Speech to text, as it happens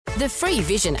The free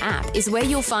Vision app is where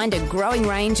you'll find a growing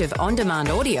range of on-demand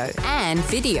audio and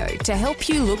video to help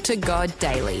you look to God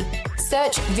daily.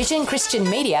 Search Vision Christian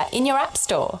Media in your app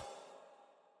store.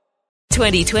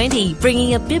 2020,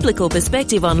 bringing a biblical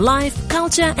perspective on life,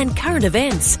 culture and current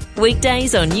events.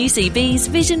 Weekdays on UCB's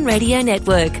Vision Radio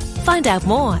Network. Find out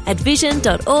more at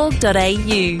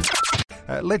vision.org.au.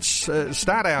 Let's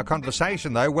start our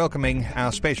conversation, though, welcoming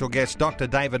our special guest, Dr.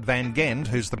 David Van Ghent,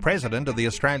 who's the president of the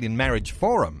Australian Marriage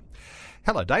Forum.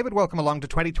 Hello, David. Welcome along to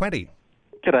 2020.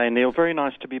 G'day, Neil. Very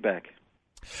nice to be back.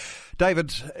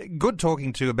 David, good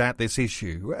talking to you about this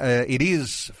issue. It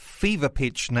is fever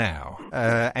pitch now,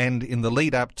 and in the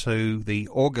lead up to the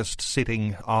August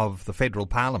sitting of the Federal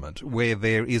Parliament, where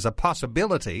there is a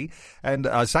possibility, and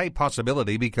I say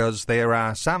possibility because there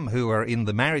are some who are in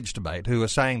the marriage debate who are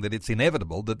saying that it's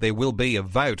inevitable that there will be a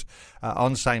vote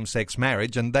on same-sex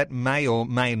marriage, and that may or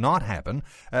may not happen.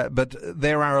 But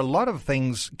there are a lot of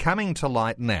things coming to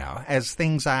light now as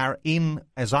things are in,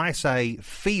 as I say,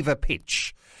 fever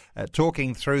pitch.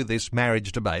 Talking through this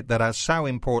marriage debate that are so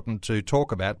important to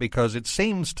talk about, because it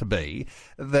seems to be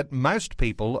that most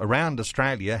people around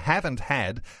Australia haven't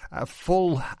had a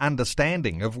full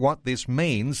understanding of what this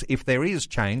means if there is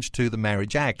change to the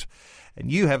Marriage Act. And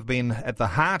you have been at the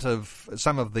heart of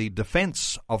some of the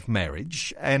defence of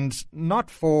marriage, and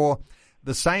not for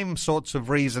the same sorts of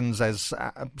reasons as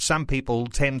some people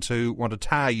tend to want to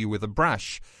tar you with a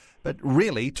brush, but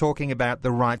really talking about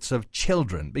the rights of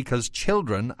children, because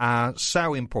children are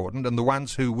so important and the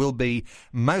ones who will be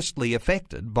mostly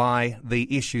affected by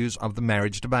the issues of the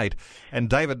marriage debate. And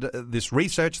David, this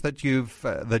research that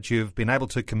you've been able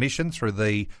to commission through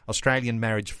the Australian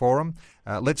Marriage Forum,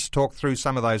 let's talk through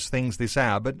some of those things this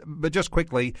hour. But just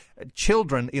quickly,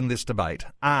 children in this debate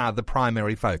are the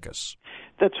primary focus.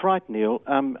 That's right, Neil.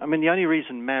 The only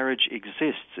reason marriage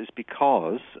exists is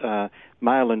because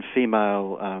male and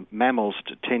female mammals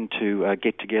tend to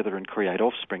get together and create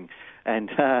offspring.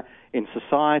 And in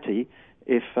society,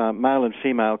 if male and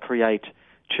female create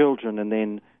children and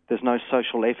then there's no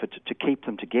social effort to keep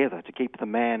them together, to keep the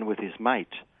man with his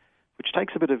mate, which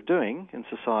takes a bit of doing in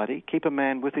society, keep a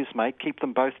man with his mate, keep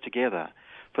them both together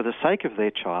for the sake of their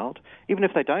child, even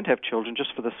if they don't have children,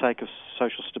 just for the sake of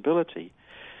social stability.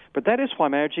 But that is why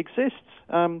marriage exists.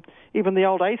 Even the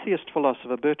old atheist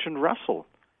philosopher Bertrand Russell,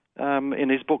 in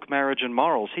his book Marriage and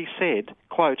Morals, he said,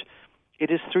 quote,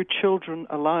 "It is through children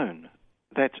alone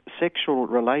that sexual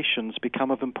relations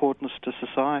become of importance to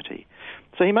society."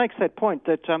 So he makes that point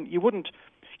that you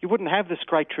wouldn't have this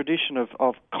great tradition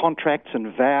of contracts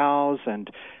and vows and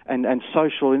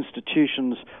social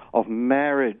institutions of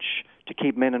marriage to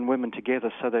keep men and women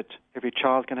together so that every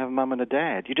child can have a mum and a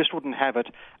dad. You just wouldn't have it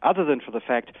other than for the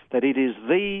fact that it is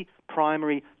the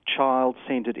primary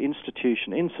child-centered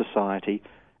institution in society.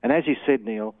 And as you said,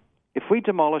 Neil, if we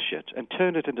demolish it and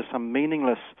turn it into some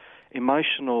meaningless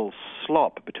emotional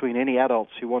slop between any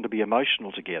adults who want to be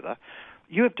emotional together,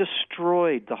 you have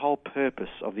destroyed the whole purpose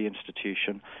of the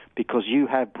institution, because you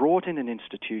have brought in an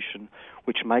institution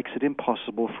which makes it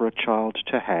impossible for a child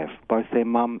to have both their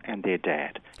mum and their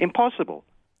dad. Impossible.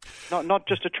 Not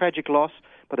just a tragic loss,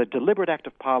 but a deliberate act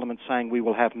of Parliament saying we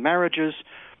will have marriages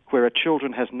where a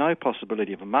children has no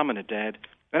possibility of a mum and a dad.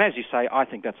 And as you say, I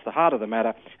think that's the heart of the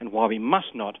matter and why we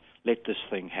must not let this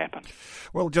thing happen.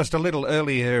 Well, just a little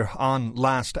earlier on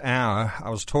last hour, I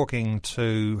was talking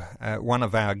to one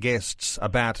of our guests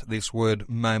about this word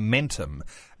momentum,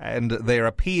 and there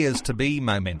appears to be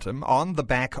momentum on the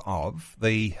back of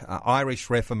the Irish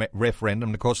referendum,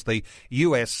 and of course the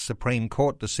US Supreme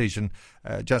Court decision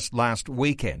just last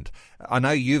weekend. I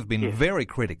know you've been very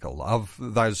critical of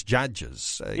those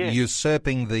judges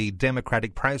usurping the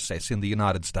democratic process in the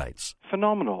United States.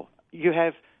 Phenomenal. You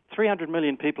have 300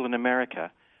 million people in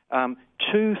America,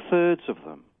 two-thirds of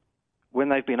them, when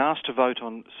they've been asked to vote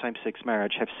on same-sex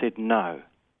marriage, have said no.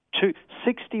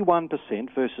 61%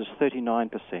 versus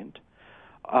 39%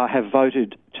 have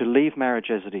voted to leave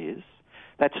marriage as it is.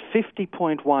 That's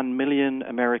 50.1 million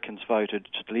Americans voted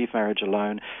to leave marriage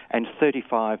alone, and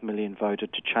 35 million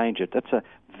voted to change it. That's a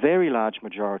very large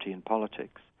majority in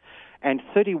politics. And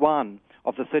 31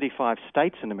 of the 35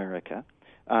 states in America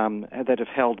that have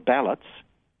held ballots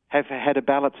have had a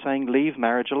ballot saying leave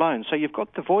marriage alone. So you've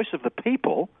got the voice of the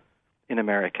people in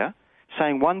America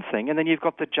saying one thing, and then you've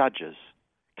got the judges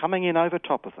coming in over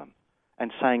top of them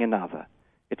and saying another.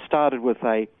 It started with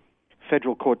a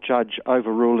federal court judge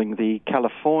overruling the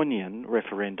Californian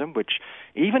referendum, which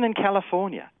even in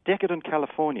California, decadent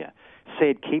California,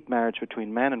 said keep marriage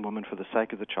between man and woman for the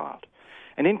sake of the child.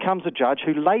 And in comes a judge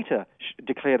who later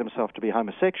declared himself to be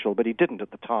homosexual, but he didn't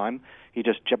at the time. He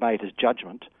just made his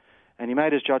judgment. and he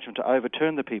made his judgment to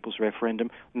overturn the people's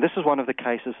referendum. And this is one of the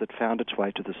cases that found its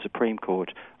way to the Supreme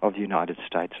Court of the United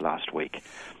States last week.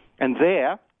 And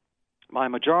there, by a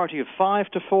majority of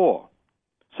 5-4,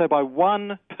 so by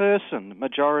one-person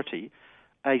majority,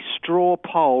 a straw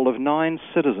poll of 9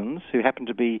 citizens who happen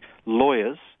to be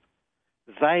lawyers,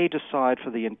 they decide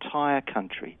for the entire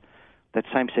country that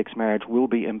same-sex marriage will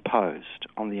be imposed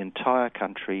on the entire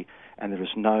country, and there is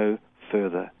no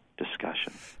further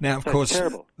discussion. Now, of course,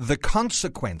 the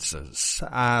consequences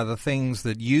are the things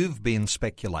that you've been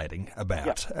speculating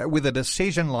about. Yep. With a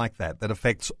decision like that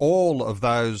affects all of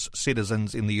those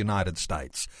citizens in the United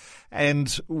States. And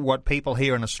what people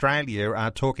here in Australia are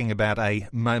talking about a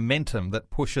momentum that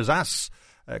pushes us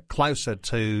closer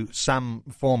to some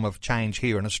form of change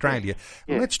here in Australia.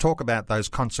 Yeah. Let's talk about those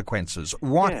consequences.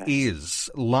 What is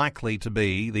likely to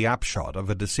be the upshot of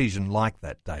a decision like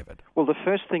that, David? Well, the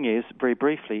first thing is, very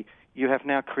briefly, you have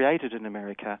now created in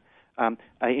America an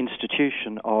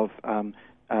institution of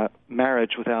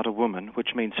marriage without a woman, which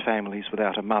means families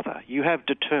without a mother. You have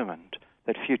determined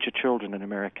that future children in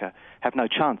America have no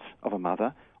chance of a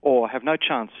mother or have no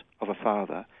chance of a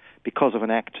father because of an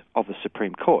act of the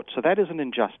Supreme Court. So that is an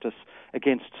injustice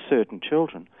against certain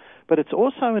children. But it's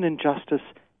also an injustice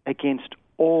against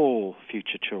all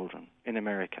future children in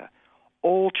America.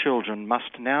 All children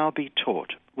must now be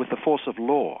taught with the force of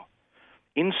law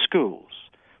in schools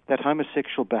that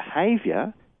homosexual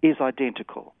behavior is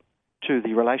identical to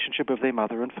the relationship of their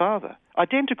mother and father.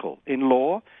 Identical in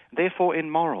law, therefore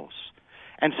in morals.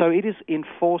 And so it is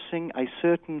enforcing a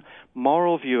certain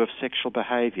moral view of sexual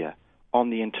behavior on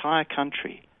the entire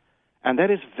country. And that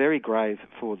is very grave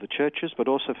for the churches, but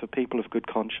also for people of good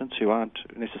conscience who aren't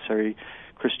necessarily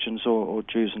Christians or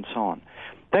Jews and so on.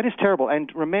 That is terrible. And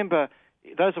remember,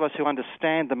 those of us who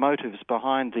understand the motives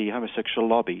behind the homosexual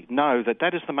lobby know that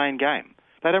that is the main game.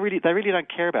 They really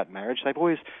don't care about marriage. They've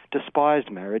always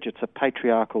despised marriage. It's a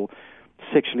patriarchal,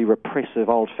 sexually repressive,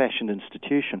 old-fashioned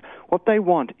institution. What they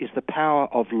want is the power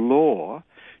of law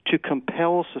to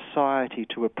compel society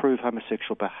to approve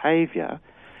homosexual behavior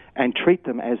and treat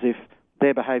them as if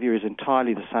their behavior is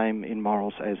entirely the same in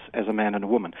morals as a man and a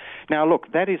woman. Now,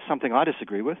 look, that is something I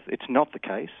disagree with. It's not the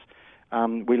case.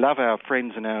 We love our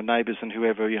friends and our neighbours and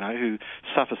whoever, who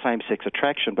suffer same-sex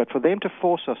attraction, but for them to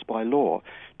force us by law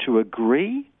to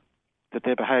agree that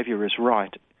their behaviour is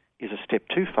right is a step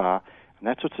too far, and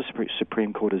that's what the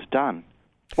Supreme Court has done.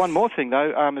 One more thing,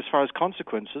 though, as far as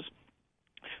consequences,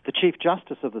 the Chief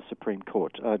Justice of the Supreme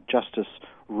Court, Justice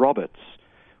Roberts,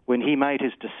 when he made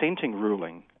his dissenting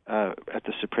ruling at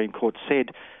the Supreme Court,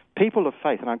 said, people of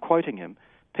faith, and I'm quoting him,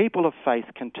 people of faith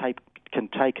can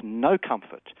take no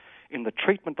comfort in the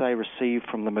treatment they receive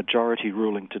from the majority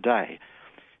ruling today,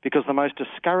 because the most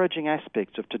discouraging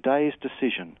aspect of today's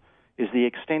decision is the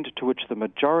extent to which the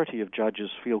majority of judges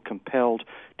feel compelled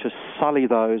to sully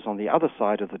those on the other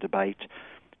side of the debate,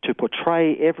 to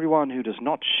portray everyone who does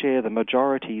not share the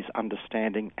majority's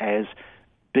understanding as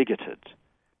bigoted.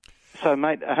 So,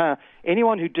 mate,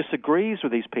 anyone who disagrees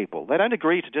with these people, they don't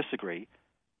agree to disagree.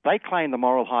 They claim the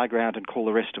moral high ground and call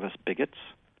the rest of us bigots.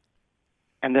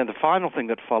 And then the final thing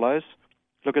that follows,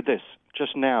 look at this.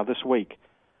 Just now, this week,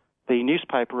 the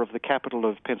newspaper of the capital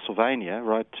of Pennsylvania,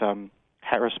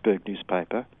 Harrisburg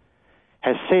newspaper,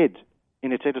 has said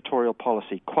in its editorial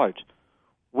policy, quote,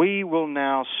 "We will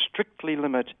now strictly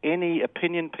limit any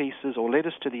opinion pieces or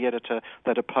letters to the editor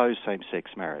that oppose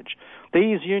same-sex marriage.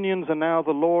 These unions are now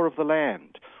the law of the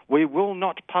land. We will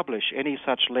not publish any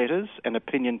such letters and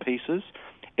opinion pieces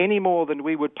any more than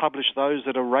we would publish those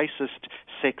that are racist,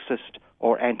 sexist,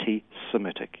 or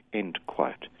anti-Semitic," end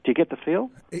quote. Do you get the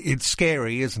feel? It's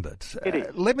scary, isn't it? It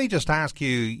is. Let me just ask you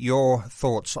your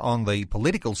thoughts on the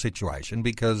political situation,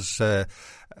 because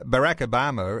Barack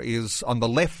Obama is on the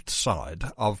left side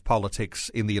of politics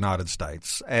in the United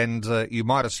States, and you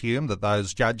might assume that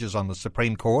those judges on the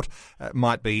Supreme Court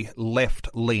might be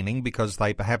left-leaning because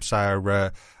they perhaps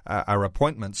are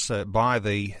appointments by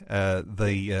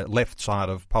the left side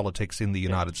of politics in the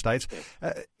United States.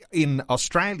 In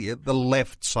Australia, the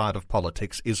left side of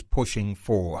politics is pushing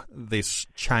for this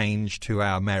change to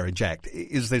our Marriage Act.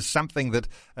 Is there something that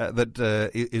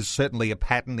is certainly a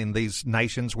pattern in these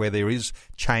nations where there is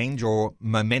change or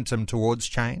momentum towards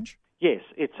change? Yes,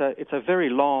 it's a very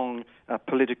long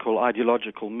political,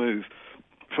 ideological move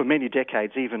for many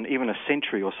decades, even a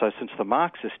century or so since the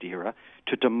Marxist era,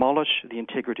 to demolish the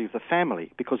integrity of the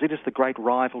family, because it is the great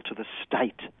rival to the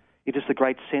state. It is the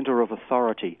great centre of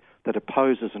authority that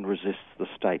opposes and resists the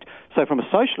state. So from a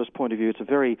socialist point of view, it's a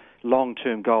very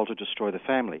long-term goal to destroy the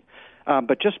family.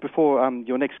 But just before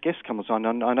your next guest comes on,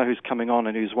 I know who's coming on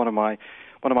and who's one of my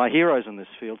one of my heroes in this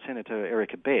field, Senator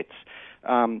Eric Abetz,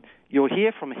 you'll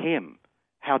hear from him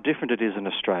how different it is in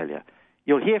Australia.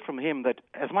 You'll hear from him that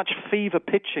as much fever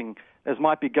pitching as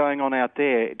might be going on out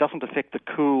there, it doesn't affect the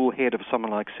cool head of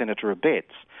someone like Senator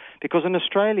Abetz. Because in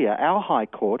Australia, our High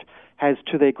Court has,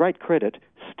 to their great credit,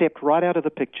 stepped right out of the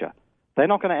picture. They're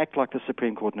not going to act like the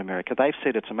Supreme Court in America. They've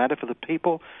said it's a matter for the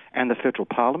people and the federal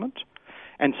parliament.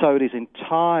 And so it is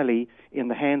entirely in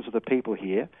the hands of the people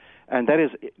here. And that is,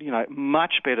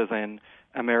 much better than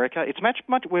America.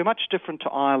 We're much different to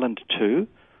Ireland too.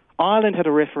 Ireland had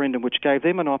a referendum which gave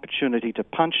them an opportunity to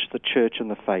punch the church in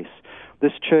the face.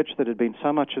 This church that had been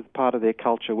so much of part of their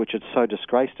culture, which had so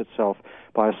disgraced itself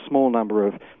by a small number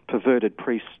of perverted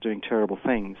priests doing terrible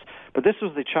things. But this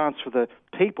was the chance for the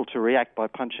people to react by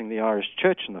punching the Irish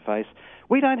church in the face.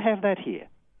 We don't have that here.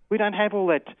 We don't have all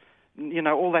that,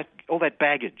 all that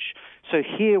baggage. So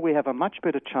here we have a much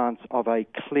better chance of a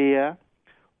clear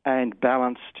and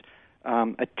balanced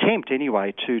attempt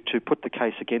anyway to put the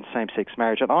case against same-sex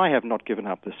marriage. And I have not given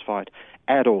up this fight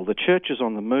at all. The church is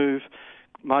on the move.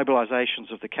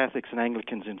 Mobilisations of the Catholics and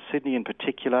Anglicans in Sydney in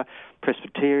particular,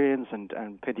 Presbyterians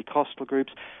and Pentecostal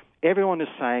groups, everyone is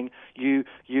saying, you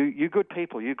good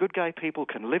people, you good gay people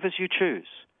can live as you choose,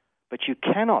 but you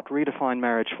cannot redefine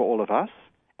marriage for all of us,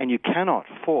 and you cannot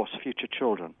force future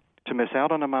children to miss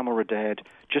out on a mum or a dad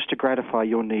just to gratify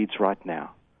your needs right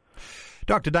now.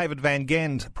 Dr. David Van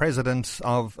Ghent, President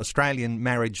of Australian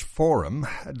Marriage Forum.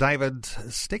 David,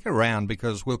 stick around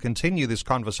because we'll continue this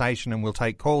conversation and we'll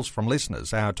take calls from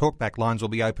listeners. Our talkback lines will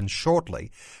be open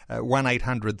shortly,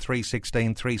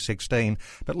 1-800-316-316.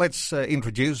 But let's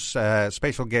introduce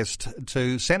special guest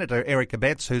to Senator Eric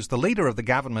Abetz, who's the leader of the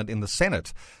government in the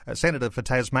Senate, Senator for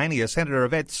Tasmania. Senator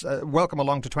Abetz, welcome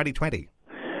along to 2020.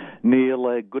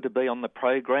 Neil, good to be on the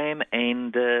program,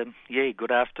 and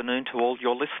good afternoon to all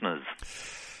your listeners.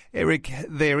 Eric,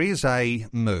 there is a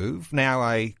move, now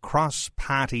a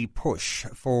cross-party push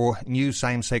for new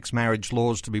same-sex marriage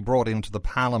laws to be brought into the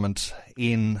Parliament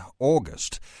in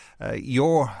August.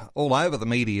 You're all over the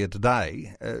media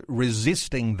today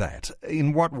resisting that.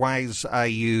 In what ways are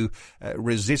you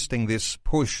resisting this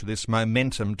push, this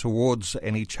momentum towards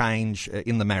any change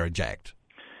in the Marriage Act?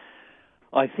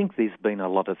 I think there's been a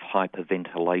lot of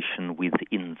hyperventilation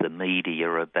within the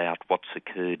media about what's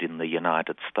occurred in the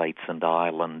United States and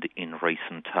Ireland in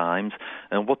recent times,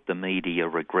 and what the media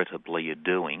regrettably are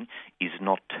doing is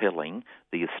not telling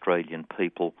the Australian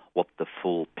people what the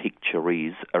full picture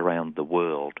is around the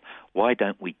world. Why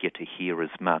don't we get to hear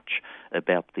as much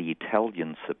about the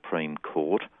Italian Supreme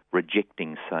Court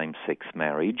rejecting same-sex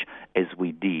marriage as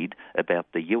we did about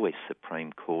the US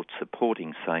Supreme Court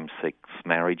supporting same-sex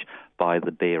marriage by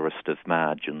the barest of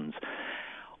margins?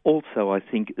 Also, I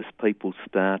think as people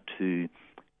start to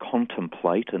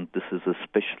contemplate, and this is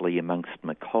especially amongst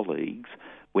my colleagues,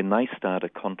 when they start to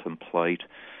contemplate,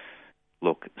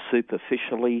 look,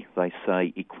 superficially they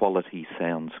say equality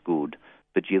sounds good,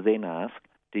 but you then ask,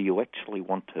 do you actually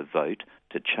want to vote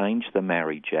to change the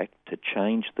Marriage Act, to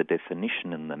change the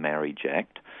definition in the Marriage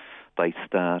Act? They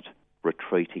start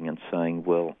retreating and saying,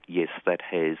 well, yes, that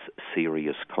has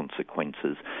serious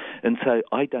consequences. And so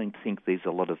I don't think there's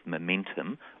a lot of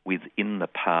momentum within the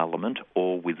Parliament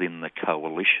or within the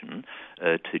coalition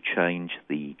to change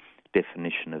the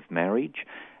definition of marriage.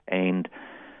 And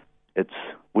it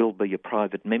will be a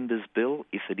private member's bill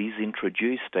if it is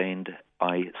introduced, and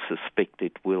I suspect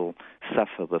it will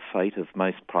suffer the fate of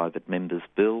most private members'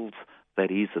 bills.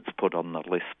 That is, it's put on the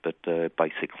list but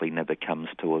basically never comes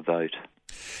to a vote.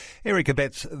 Eric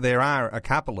Abetz, there are a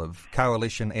couple of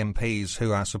coalition MPs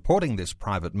who are supporting this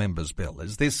private member's bill.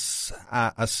 Is this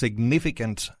a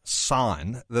significant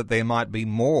sign that there might be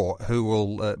more who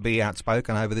will be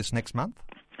outspoken over this next month?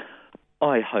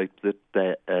 I hope that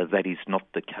that is not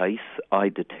the case. I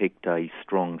detect a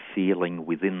strong feeling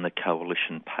within the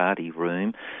coalition party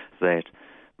room that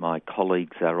my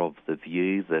colleagues are of the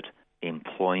view that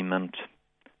employment,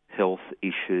 health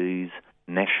issues,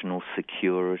 national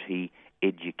security,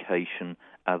 education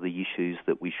are the issues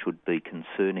that we should be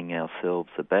concerning ourselves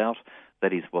about.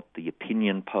 That is what the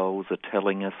opinion polls are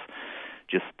telling us.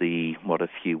 Just a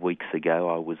few weeks ago,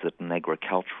 I was at an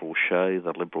agricultural show.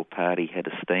 The Liberal Party had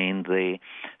a stand there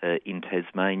in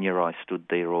Tasmania. I stood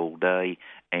there all day,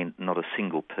 and not a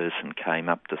single person came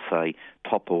up to say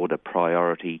top order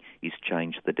priority is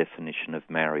change the definition of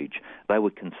marriage. They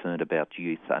were concerned about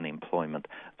youth unemployment.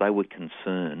 They were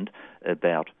concerned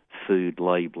about food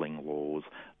labelling laws.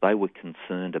 They were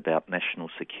concerned about national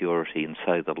security, and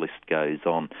so the list goes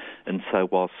on. And so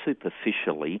while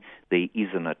superficially there is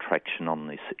an attraction on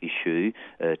this issue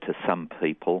to some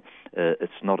people,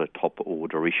 it's not a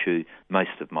top-order issue.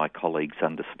 Most of my colleagues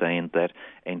understand that,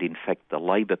 and in fact the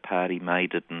Labor Party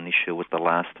made it an issue at the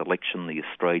last election. The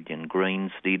Australian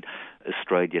Greens did.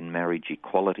 Australian Marriage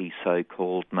Equality,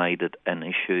 so-called, made it an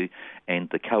issue, and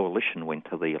the Coalition went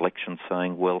to the election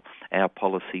saying, well, our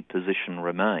policy position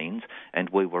remains, and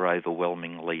we were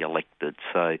overwhelmingly elected.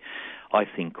 So I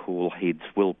think cool heads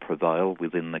will prevail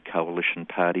within the Coalition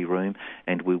party room,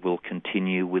 and we will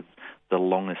continue with the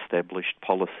long-established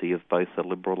policy of both the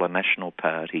Liberal and National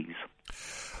parties.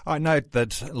 I note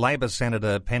that Labor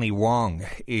Senator Penny Wong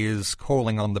is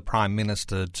calling on the Prime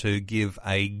Minister to give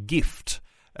a gift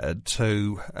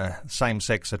to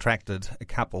same-sex attracted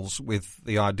couples with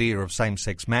the idea of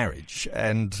same-sex marriage.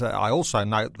 And I also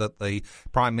note that the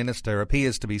Prime Minister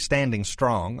appears to be standing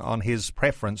strong on his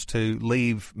preference to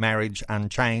leave marriage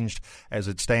unchanged as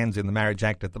it stands in the Marriage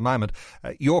Act at the moment.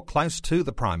 You're close to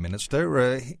the Prime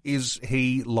Minister. Is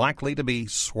he likely to be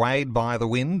swayed by the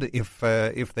wind if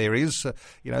there is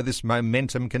this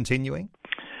momentum continuing?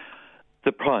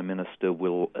 The Prime Minister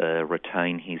will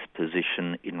retain his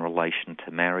position in relation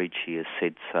to marriage. He has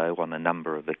said so on a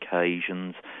number of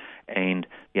occasions. And,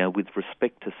 with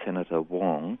respect to Senator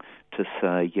Wong, to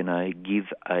say, give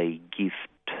a gift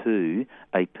to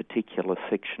a particular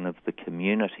section of the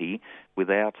community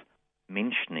without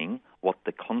mentioning what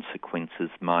the consequences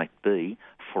might be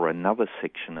for another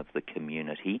section of the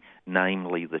community,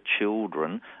 namely the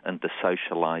children and the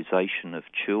socialisation of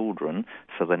children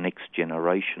for the next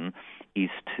generation, is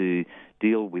to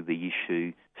deal with the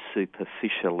issue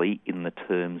superficially in the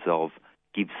terms of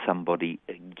give somebody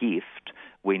a gift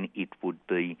when it would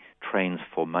be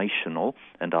transformational,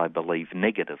 and I believe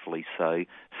negatively so,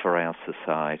 for our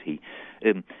society.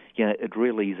 It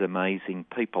really is amazing.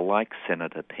 People like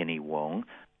Senator Penny Wong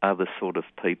are the sort of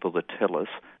people that tell us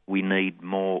we need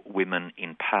more women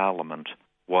in Parliament.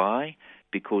 Why?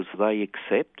 Because they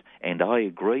accept, and I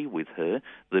agree with her,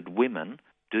 that women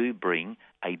do bring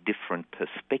a different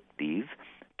perspective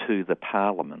to the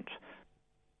Parliament.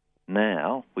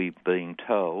 Now we're being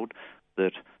told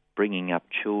that bringing up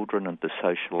children and the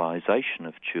socialisation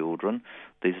of children,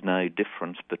 there's no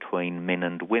difference between men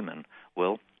and women.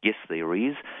 Well, yes, there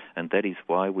is, and that is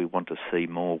why we want to see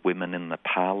more women in the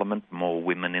Parliament, more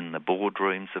women in the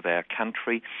boardrooms of our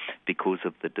country, because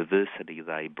of the diversity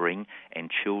they bring,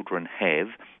 and children have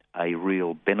a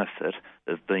real benefit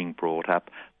of being brought up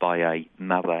by a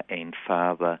mother and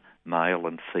father, male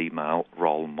and female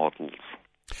role models.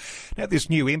 Now, this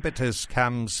new impetus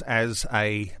comes as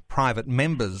a private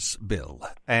members' bill,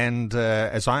 and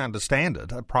as I understand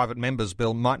it, a private members'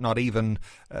 bill might not even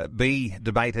be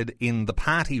debated in the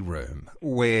party room,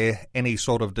 where any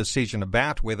sort of decision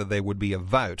about whether there would be a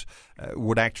vote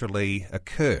would actually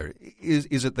occur.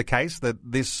 Is it the case that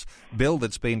this bill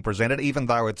that's been presented, even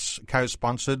though it's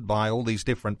co-sponsored by all these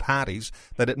different parties,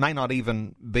 that it may not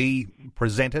even be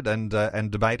presented and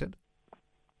debated?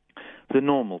 The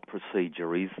normal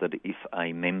procedure is that if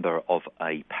a member of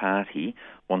a party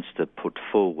wants to put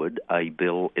forward a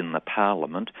bill in the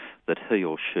Parliament, that he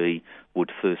or she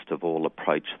would first of all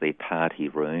approach their party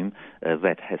room.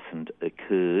 That hasn't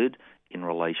occurred in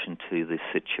relation to this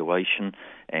situation,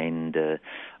 and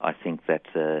I think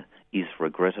that is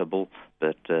regrettable,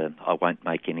 but I won't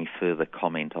make any further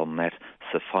comment on that.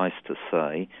 Suffice to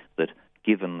say that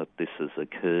given that this has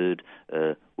occurred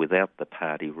without the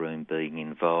party room being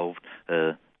involved,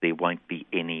 there won't be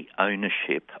any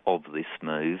ownership of this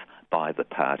move by the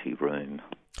party room.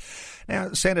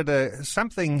 Now, Senator,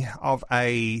 something of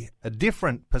a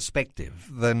different perspective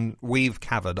than we've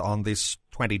covered on this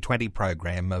 2020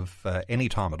 program of Any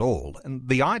Time at All, and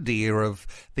the idea of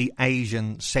the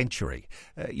Asian century.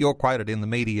 You're quoted in the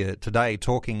media today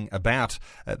talking about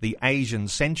the Asian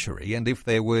century, and if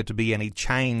there were to be any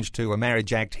change to a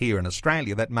Marriage Act here in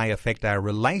Australia, that may affect our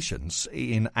relations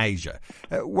in Asia.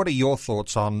 What are your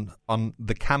thoughts on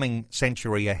the coming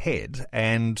century ahead,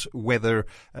 and whether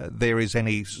there is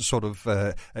any sort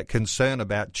of concern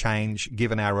about change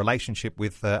given our relationship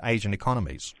with Asian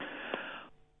economies?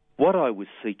 What I was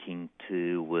seeking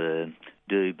to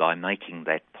do by making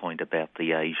that point about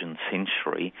the Asian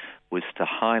century was to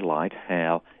highlight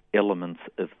how elements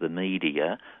of the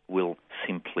media will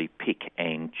simply pick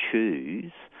and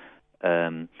choose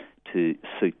to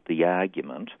suit the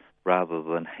argument rather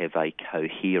than have a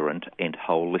coherent and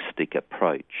holistic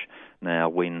approach. Now,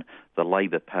 when the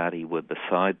Labor Party were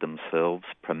beside themselves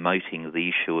promoting the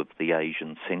issue of the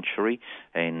Asian century,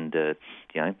 and,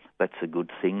 that's a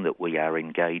good thing that we are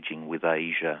engaging with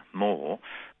Asia more,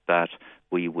 but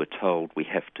we were told we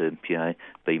have to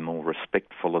be more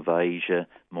respectful of Asia,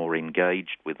 more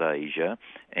engaged with Asia.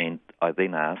 And I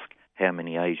then ask, how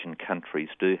many Asian countries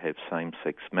do have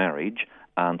same-sex marriage?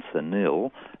 Answer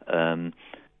nil.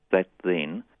 That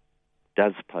then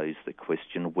does pose the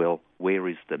question, well, where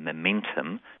is the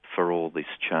momentum for all this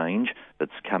change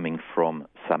that's coming from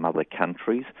some other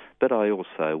countries? But I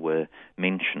also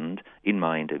mentioned in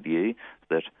my interview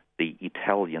that the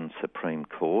Italian Supreme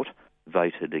Court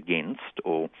voted against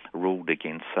or ruled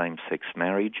against same-sex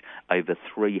marriage. Over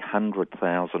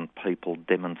 300,000 people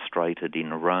demonstrated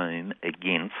in Rome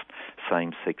against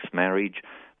same-sex marriage,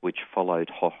 which followed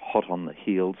hot on the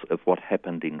heels of what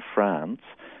happened in France.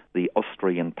 The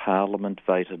Austrian Parliament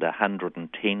voted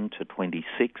 110 to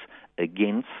 26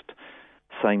 against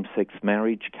same-sex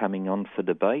marriage coming on for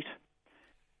debate.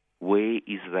 Where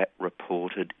is that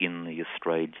reported in the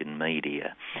Australian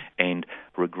media? And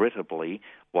regrettably,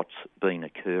 what's been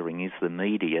occurring is the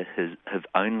media have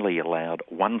only allowed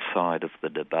one side of the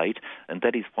debate, and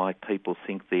that is why people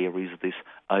think there is this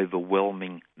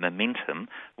overwhelming momentum,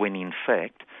 when in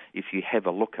fact, if you have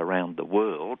a look around the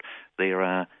world, there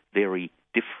are very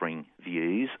differing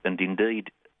views, and indeed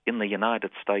in the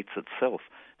United States itself,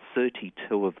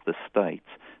 32 of the states,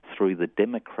 through the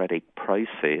democratic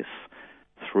process,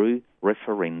 through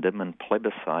referendum and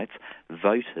plebiscites,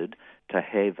 voted to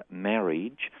have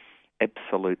marriage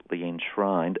absolutely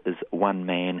enshrined as one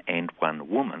man and one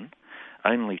woman,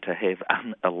 only to have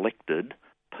unelected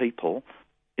people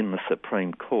in the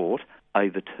Supreme Court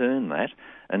overturn that,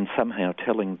 and somehow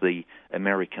telling the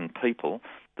American people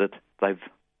that they've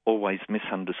always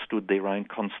misunderstood their own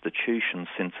constitution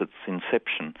since its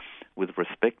inception. With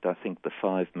respect, I think the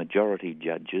 5 majority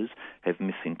judges have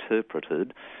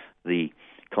misinterpreted the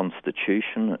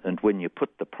Constitution, and when you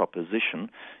put the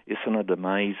proposition, isn't it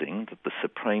amazing that the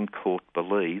Supreme Court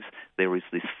believes there is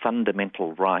this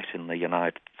fundamental right in the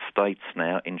United States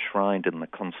now enshrined in the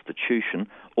Constitution,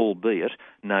 albeit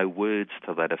no words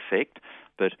to that effect,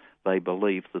 but they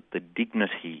believe that the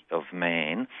dignity of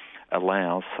man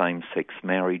allows same-sex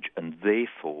marriage, and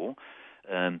therefore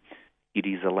it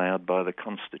is allowed by the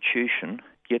Constitution,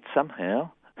 yet somehow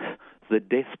the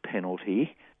death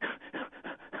penalty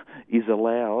is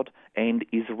allowed and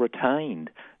is retained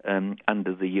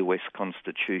under the US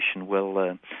Constitution.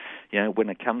 Well, when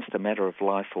it comes to a matter of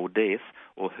life or death,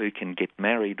 or who can get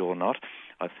married or not,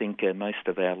 I think most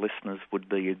of our listeners would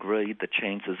be agreed the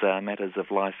chances are matters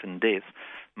of life and death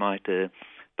might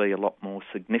be a lot more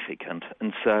significant.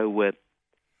 And so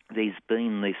there's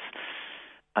been this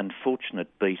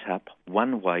unfortunate beat-up,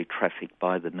 one-way traffic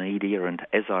by the media, and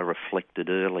as I reflected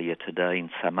earlier today in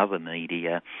some other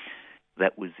media,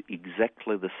 that was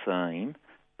exactly the same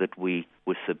that we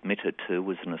were submitted to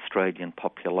as an Australian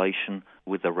population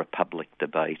with a Republic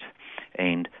debate.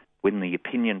 And when the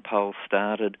opinion poll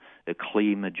started, a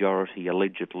clear majority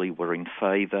allegedly were in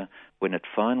favour. When it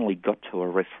finally got to a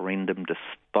referendum,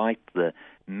 despite the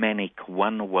manic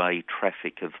one-way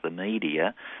traffic of the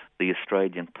media, the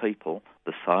Australian people,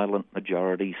 the silent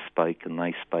majority, spoke, and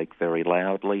they spoke very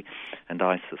loudly, and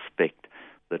I suspect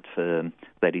that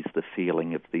that is the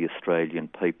feeling of the Australian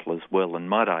people as well. And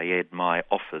might I add, my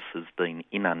office has been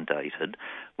inundated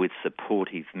with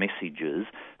supportive messages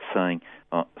saying,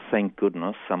 thank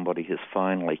goodness somebody has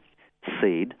finally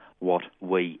said what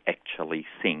we actually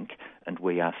think, and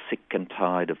we are sick and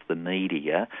tired of the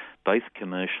media, both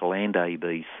commercial and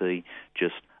ABC,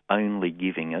 just only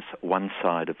giving us one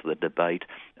side of the debate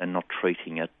and not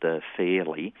treating it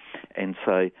fairly. And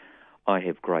so I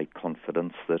have great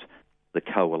confidence that the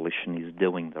coalition is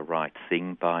doing the right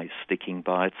thing by sticking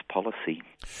by its policy.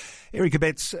 Eric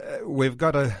Abetz, we've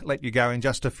got to let you go in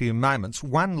just a few moments.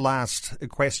 One last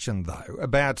question, though,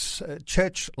 about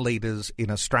church leaders in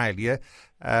Australia,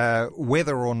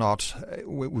 whether or not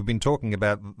we've been talking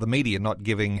about the media not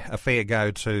giving a fair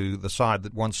go to the side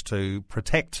that wants to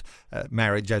protect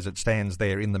marriage as it stands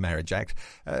there in the Marriage Act.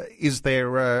 Is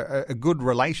there a good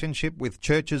relationship with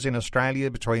churches in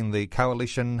Australia between the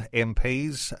coalition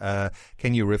MPs?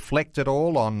 Can you reflect at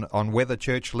all on whether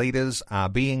church leaders are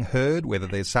being heard, whether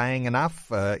they're saying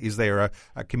enough? Is there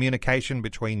a communication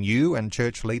between you and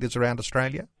church leaders around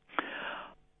Australia?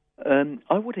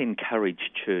 I would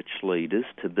encourage church leaders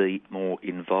to be more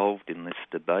involved in this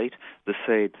debate. The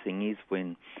sad thing is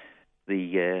when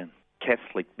the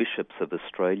Catholic Bishops of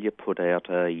Australia put out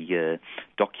a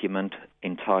document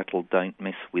entitled Don't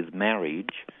Mess with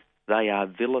Marriage, they are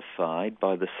vilified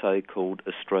by the so-called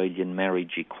Australian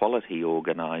Marriage Equality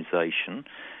Organisation,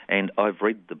 and I've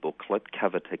read the booklet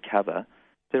cover to cover.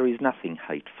 There is nothing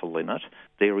hateful in it.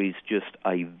 There is just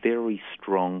a very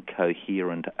strong,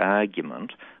 coherent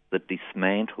argument that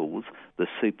dismantles the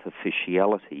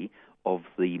superficiality of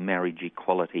the marriage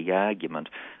equality argument.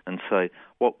 And so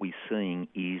what we're seeing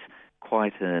is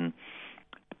quite an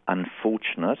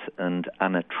unfortunate and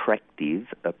unattractive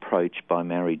approach by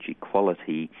marriage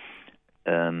equality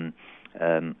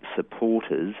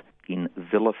supporters in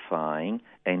vilifying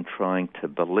and trying to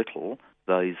belittle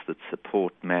those that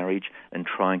support marriage and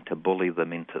trying to bully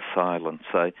them into silence.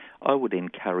 So I would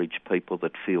encourage people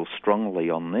that feel strongly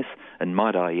on this, and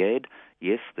might I add,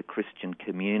 yes, the Christian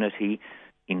community,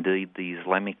 indeed the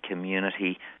Islamic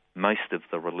community, most of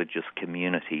the religious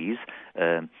communities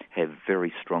have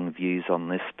very strong views on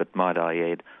this, but might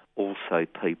I add, also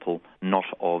people not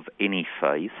of any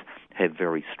faith have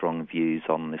very strong views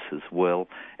on this as well,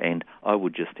 and I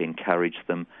would just encourage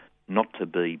them not to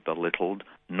be belittled,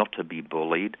 not to be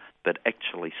bullied, but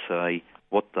actually say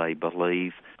what they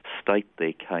believe, state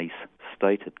their case,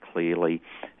 state it clearly,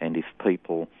 and if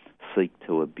people seek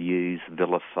to abuse,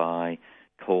 vilify,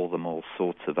 call them all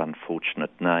sorts of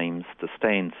unfortunate names, to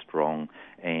stand strong.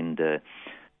 And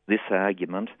this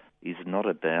argument is not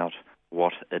about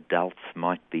what adults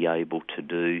might be able to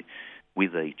do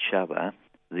with each other.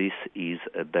 This is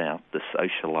about the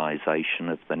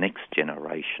socialisation of the next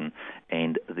generation,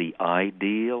 and the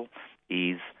ideal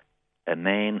is a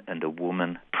man and a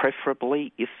woman,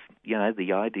 preferably if,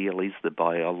 the ideal is the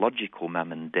biological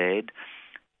mum and dad,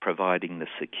 providing the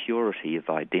security of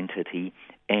identity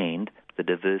and the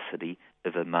diversity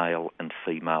of a male and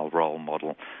female role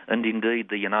model. And indeed,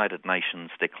 the United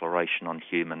Nations Declaration on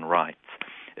Human Rights,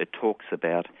 it talks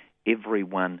about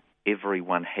everyone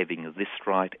having this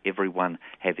right, everyone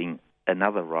having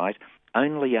another right.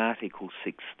 Only Article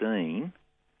 16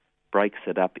 breaks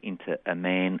it up into a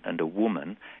man and a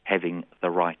woman having the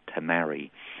right to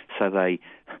marry. So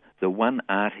the one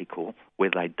article where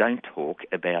they don't talk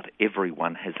about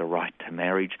everyone has a right to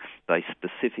marriage, they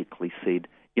specifically said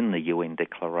in the UN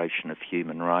Declaration of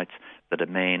Human Rights that a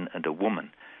man and a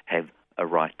woman have a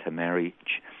right to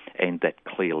marriage, and that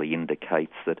clearly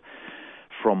indicates that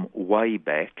from way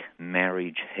back,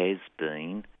 marriage has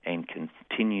been and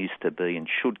continues to be and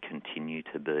should continue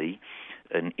to be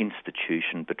an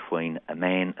institution between a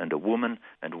man and a woman.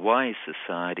 And why is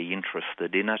society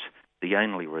interested in it? The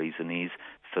only reason is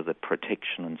for the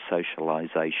protection and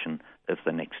socialisation of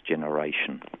the next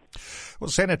generation. Well,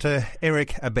 Senator Eric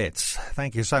Abetz,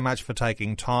 thank you so much for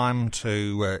taking time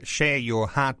to share your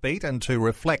heartbeat and to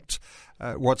reflect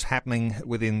what's happening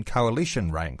within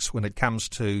coalition ranks when it comes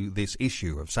to this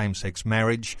issue of same-sex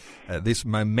marriage, this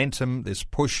momentum, this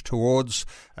push towards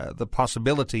the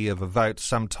possibility of a vote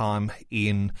sometime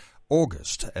in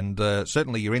August. And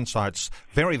certainly your insights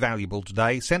very valuable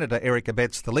today. Senator Eric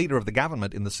Abetz, the Leader of the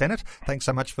Government in the Senate, thanks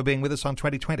so much for being with us on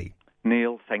 2020.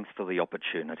 Neil, thanks for the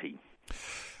opportunity.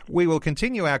 We will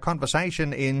continue our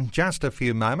conversation in just a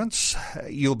few moments.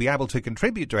 You'll be able to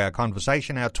contribute to our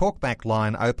conversation. Our talkback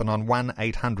line open on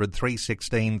 1800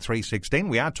 316 316.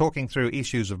 We are talking through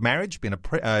issues of marriage. Been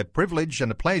a privilege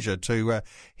and a pleasure to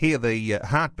hear the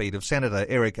heartbeat of Senator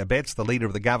Eric Abetz, the Leader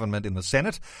of the Government in the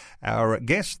Senate. Our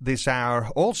guest this hour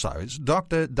also is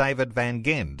Dr. David Van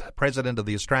Ghent, President of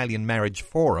the Australian Marriage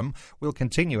Forum. We'll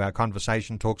continue our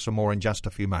conversation, talk some more in just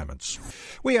a few moments.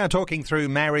 We are talking through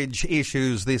marriage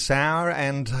issues this hour,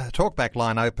 and talkback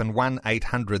line open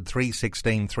 1800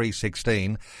 316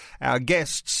 316. Our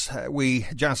guests we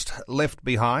just left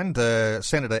behind,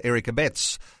 Senator Eric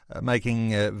Abetz,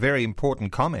 making very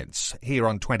important comments here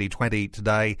on 2020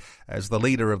 today as the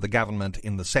Leader of the Government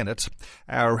in the Senate.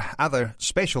 Our other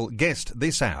special guest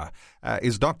this hour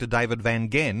is Dr. David Van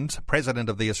Ghent, President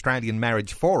of the Australian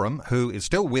Marriage Forum, who is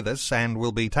still with us and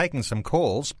will be taking some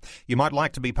calls. You might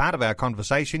like to be part of our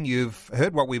conversation. You've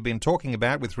heard what we've been talking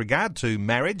about with regard to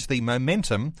marriage, the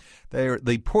momentum,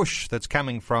 the push that's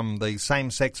coming from the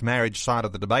same-sex marriage side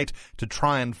of the debate to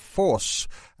try and force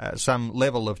some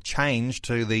level of change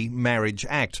to the Marriage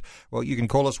Act. Well, you can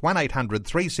call us 1800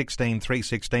 316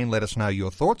 316. Let us know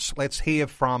your thoughts. Let's hear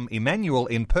from Emmanuel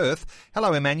in Perth.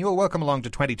 Hello, Emmanuel. Welcome along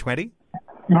to 2020.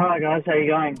 Hi, guys. How are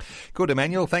you going? Good,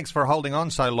 Emmanuel. Thanks for holding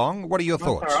on so long. What are your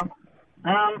thoughts?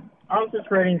 I was just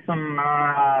reading some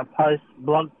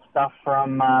post-blog stuff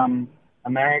from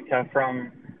America,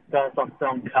 from guys like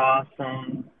Don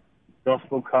Carson,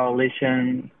 Gospel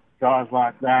Coalition, guys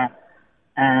like that.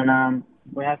 And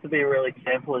we have to be really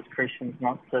careful as Christians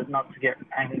not to get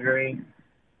angry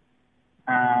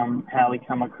how we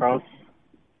come across.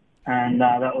 And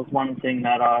that was one thing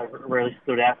that really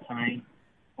stood out to me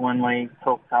when we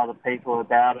talk to other people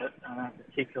about it,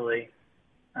 particularly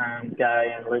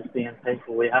gay and lesbian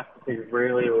people. We have to be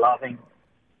really loving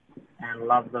and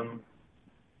love them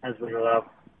as we love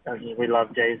we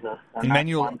love Jesus. And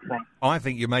Emmanuel, that's one thing. I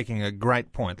think you're making a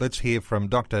great point. Let's hear from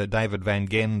Dr. David Van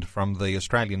Gend from the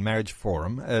Australian Marriage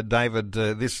Forum. David,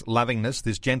 this lovingness,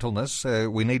 this gentleness,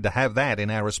 we need to have that in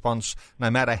our response,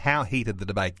 no matter how heated the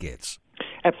debate gets.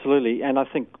 Absolutely, and I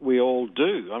think we all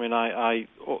do. I mean, I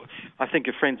think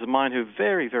of friends of mine who are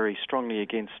very, very strongly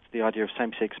against the idea of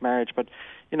same-sex marriage, but,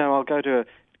 I'll go to a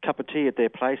cup of tea at their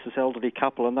place, this elderly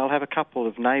couple, and they'll have a couple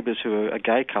of neighbours who are a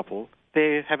gay couple.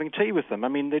 They're having tea with them. I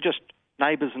mean, they're just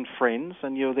neighbours and friends,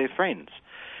 and you're their friends.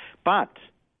 But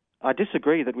I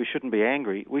disagree that we shouldn't be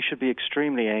angry. We should be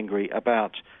extremely angry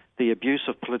about the abuse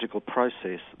of political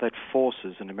process that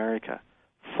forces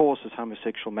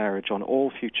homosexual marriage on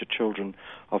all future children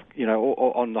of,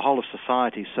 or on the whole of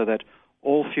society, so that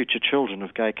all future children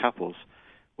of gay couples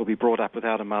will be brought up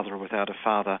without a mother or without a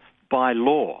father by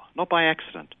law, not by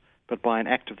accident, but by an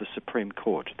act of the Supreme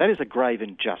Court. That is a grave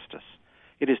injustice.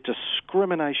 It is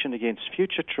discrimination against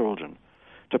future children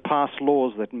to pass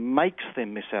laws that makes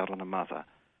them miss out on a mother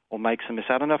or makes them miss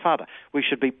out on a father. We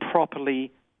should be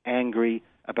properly angry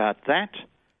about that,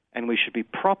 and we should be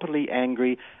properly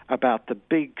angry about the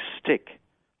big stick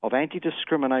of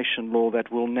anti-discrimination law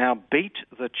that will now beat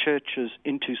the churches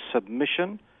into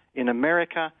submission in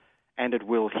America, and it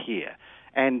will here.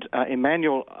 And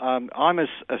Emmanuel, I'm as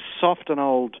soft and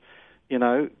old,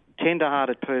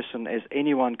 tender-hearted person as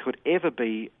anyone could ever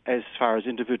be as far as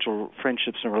individual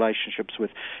friendships and relationships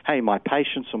with, my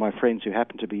patients or my friends who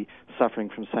happen to be suffering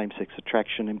from same-sex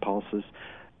attraction impulses.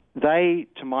 They,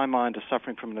 to my mind, are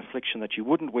suffering from an affliction that you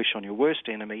wouldn't wish on your worst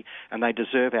enemy, and they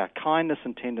deserve our kindness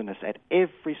and tenderness at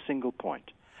every single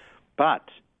point. But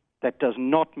that does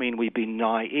not mean we be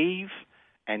naive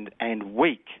and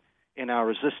weak in our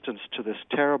resistance to this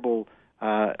terrible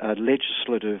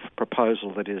legislative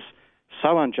proposal that is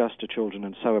so unjust to children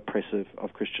and so oppressive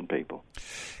of Christian people.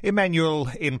 Emmanuel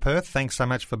in Perth, thanks so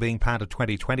much for being part of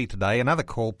 2020 today. Another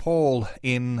call, Paul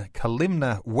in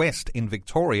Kalimna West in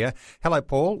Victoria. Hello,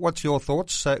 Paul. What's your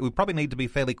thoughts? We probably need to be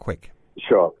fairly quick.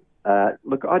 Sure.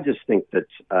 Look, I just think that,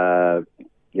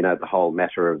 the whole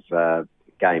matter of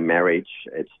gay marriage,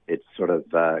 it's sort of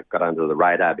got under the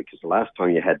radar, because the last time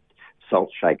you had salt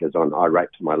shakers on, I wrote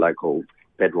to my local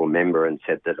federal member and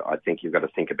said that I think you've got to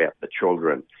think about the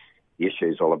children. The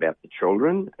issue is all about the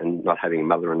children and not having a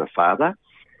mother and a father.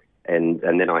 And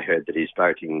then I heard that he's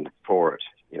voting for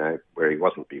it, where he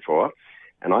wasn't before.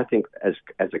 And I think as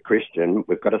a Christian,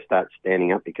 we've got to start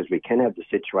standing up, because we can have the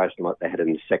situation like they had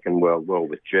in the Second World War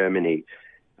with Germany,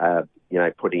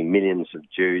 putting millions of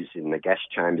Jews in the gas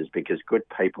chambers because good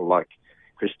people like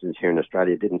Christians here in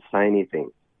Australia didn't say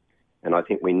anything. And I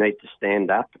think we need to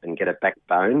stand up and get a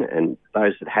backbone. And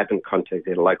those that haven't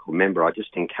contacted a local member, I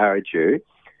just encourage you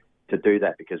to do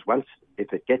that, because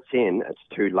if it gets in, it's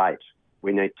too late.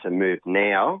 We need to move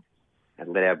now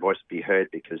and let our voice be heard,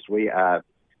 because we are,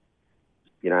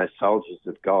 soldiers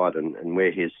of God, and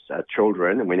we're his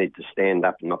children, and we need to stand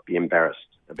up and not be embarrassed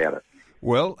about it.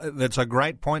 Well, that's a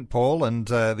great point, Paul, and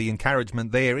the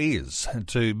encouragement there is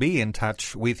to be in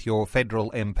touch with your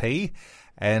federal MP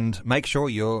and make sure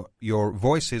your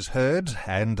voice is heard,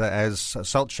 and as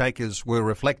Salt Shakers were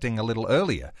reflecting a little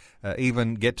earlier,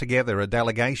 even get together a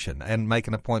delegation and make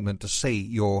an appointment to see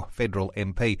your federal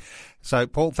MP. So,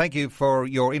 Paul, thank you for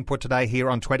your input today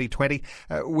here on 2020.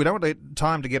 We don't want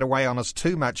time to get away on us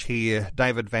too much here,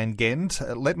 David Van Gend.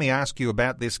 Let me ask you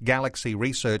about this Galaxy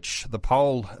research, the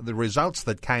poll. The results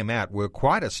that came out were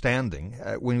quite astounding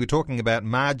when we're talking about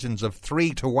margins of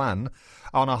 3-1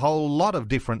 on a whole lot of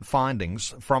different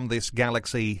findings from this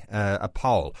Galaxy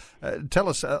poll. Tell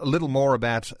us a little more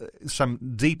about some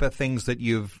deeper things that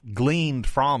you've gleaned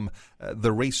from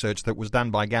the research that was done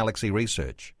by Galaxy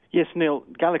Research. Yes, Neil,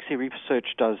 Galaxy Research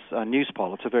does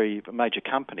Newspoll. It's a very major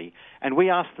company. And we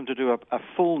asked them to do a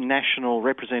full national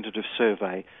representative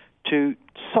survey to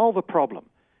solve a problem.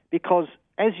 Because,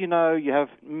 as you know, you have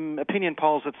opinion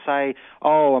polls that say,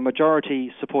 a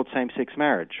majority support same-sex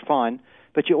marriage. Fine.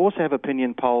 But you also have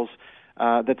opinion polls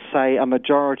that say a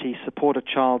majority support a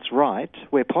child's right,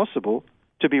 where possible,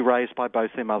 to be raised by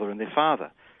both their mother and their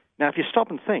father. Now, if you stop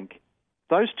and think,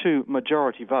 those two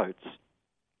majority votes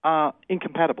are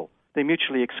incompatible. They're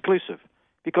mutually exclusive.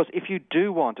 Because if you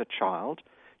do want a child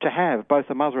to have both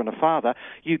a mother and a father,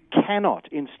 you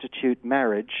cannot institute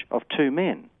marriage of two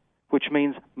men, which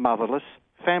means motherless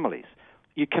families.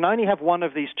 You can only have one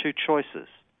of these two choices.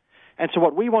 And so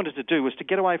what we wanted to do was to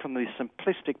get away from these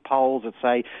simplistic polls that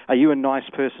say, are you a nice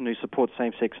person who supports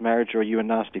same-sex marriage, or are you a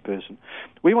nasty person?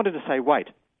 We wanted to say, wait,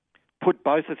 put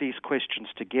both of these questions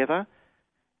together,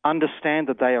 understand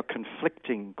that they are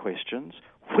conflicting questions.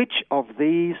 Which of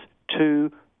these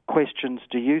two questions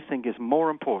do you think is more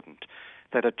important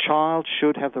that a child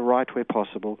should have the right, where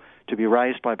possible, to be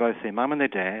raised by both their mum and their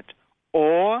dad,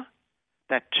 or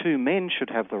that two men should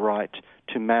have the right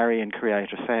to marry and create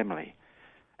a family.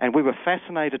 And we were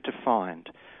fascinated to find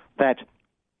that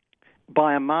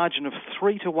by a margin of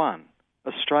 3-1,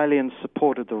 Australians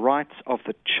supported the rights of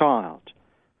the child,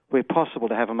 where possible,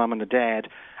 to have a mum and a dad,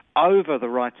 over the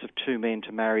rights of two men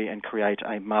to marry and create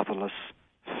a motherless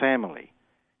family.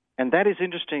 And that is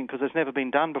interesting because it's never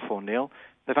been done before, Neil.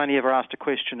 They've only ever asked a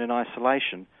question in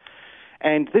isolation.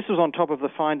 And this was on top of the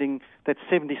finding that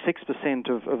 76%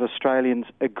 of Australians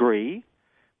agree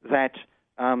that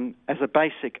as a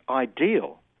basic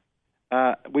ideal,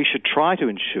 we should try to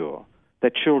ensure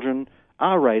that children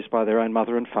are raised by their own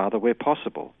mother and father where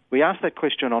possible. We asked that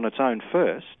question on its own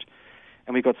first,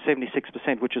 and we got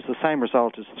 76%, which is the same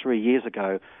result as 3 years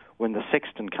ago when the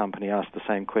Sexton Company asked the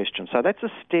same question. So that's a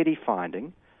steady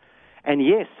finding. And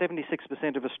yes,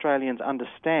 76% of Australians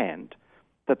understand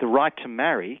that the right to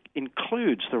marry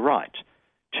includes the right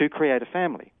to create a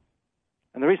family.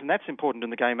 And the reason that's important in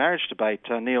the gay marriage debate,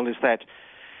 Neil, is that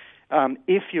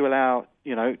if you allow,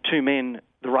 two men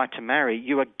the right to marry,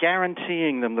 you are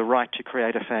guaranteeing them the right to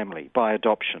create a family by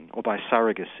adoption or by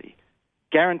surrogacy,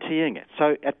 guaranteeing it.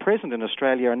 So at present in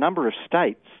Australia, a number of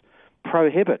states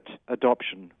prohibit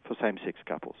adoption for same-sex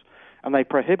couples, and they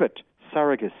prohibit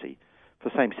surrogacy for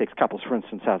same-sex couples. For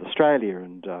instance, South Australia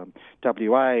and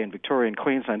WA and Victoria and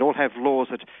Queensland all have laws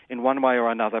that in one way or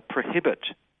another prohibit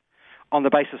on the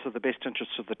basis of the best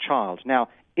interests of the child. Now,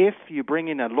 if you bring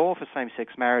in a law for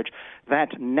same-sex marriage,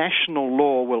 that national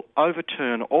law will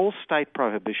overturn all state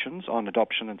prohibitions on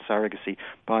adoption and surrogacy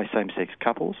by same-sex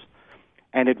couples,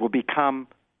 and it will become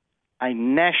a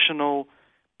national,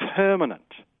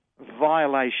 permanent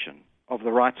violation of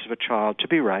the rights of a child to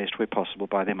be raised where possible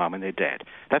by their mum and their dad.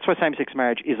 That's why same-sex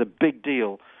marriage is a big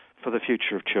deal for the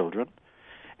future of children.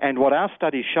 And what our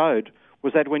study showed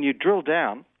was that when you drill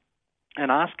down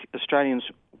and ask Australians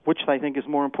which they think is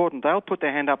more important, they'll put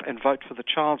their hand up and vote for the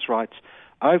child's rights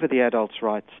over the adult's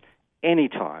rights any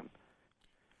time.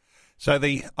 So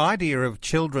the idea of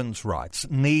children's rights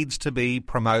needs to be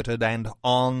promoted and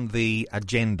on the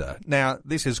agenda. Now,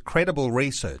 this is credible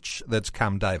research that's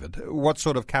come, David. What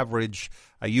sort of coverage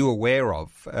are you aware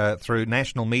of through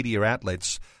national media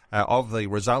outlets of the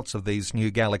results of these New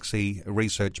Galaxy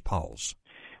research polls?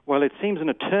 Well, it seems an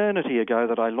eternity ago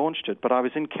that I launched it, but I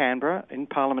was in Canberra, in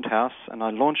Parliament House, and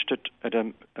I launched it at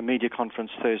a media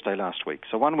conference Thursday last week,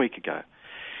 so 1 week ago.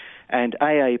 And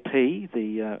AAP,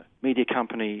 the media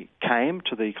company, came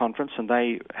to the conference and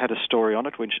they had a story on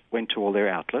it which went to all their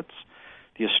outlets.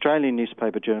 The Australian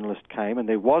newspaper journalist came, and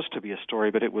there was to be a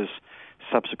story, but it was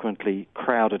subsequently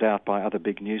crowded out by other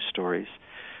big news stories.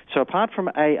 So apart from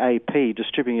AAP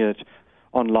distributing it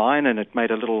online, and it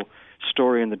made a little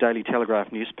story in the Daily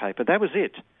Telegraph newspaper, that was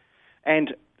it.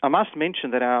 And I must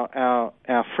mention that our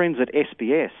friends at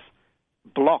SBS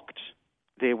blocked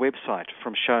their website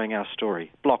from showing our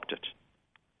story, blocked it.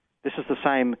 This is the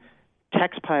same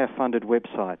taxpayer-funded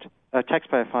website,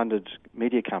 taxpayer-funded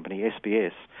media company,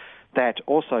 SBS, that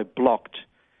also blocked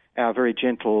our very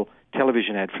gentle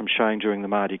television ad from showing during the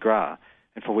Mardi Gras,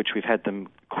 and for which we've had them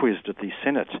quizzed at the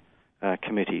Senate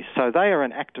committees. So they are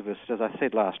an activist, as I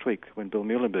said last week when Bill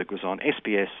Muehlenberg was on.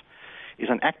 SBS is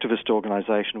an activist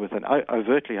organisation with an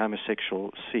overtly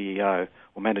homosexual CEO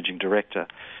or managing director,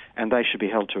 and they should be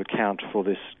held to account for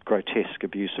this grotesque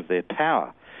abuse of their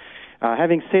power.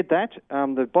 Having said that,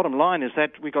 the bottom line is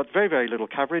that we got very, very little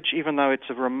coverage, even though it's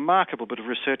a remarkable bit of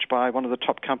research by one of the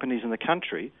top companies in the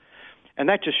country. And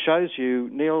that just shows you,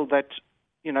 Neil, that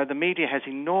the media has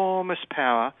enormous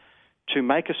power to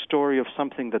make a story of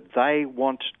something that they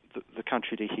want the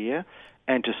country to hear,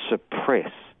 and to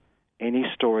suppress any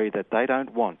story that they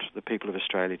don't want the people of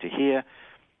Australia to hear.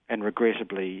 And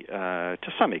regrettably,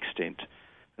 to some extent,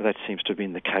 that seems to have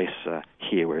been the case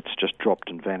here, where it's just dropped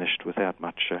and vanished without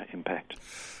much impact.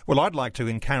 Well, I'd like to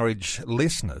encourage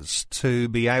listeners to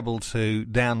be able to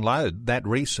download that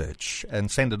research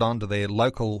and send it on to their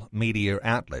local media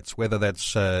outlets, whether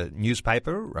that's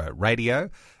newspaper, radio,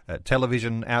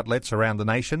 television outlets around the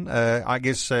nation. I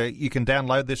guess you can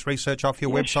download this research off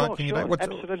your website. Sure, can you? Sure,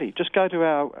 absolutely. Just go to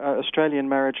our Australian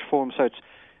Marriage Forum, so it's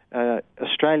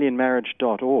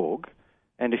australianmarriage.org,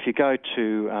 and if you go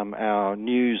to our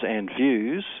news and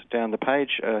views down the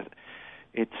page,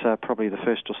 it's probably the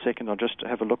first or second. I'll just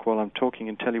have a look while I'm talking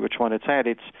and tell you which one it's at.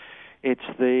 It's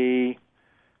the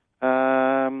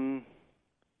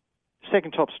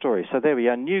second top story. So there we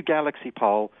are, New Galaxy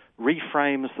poll,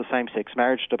 reframes the same-sex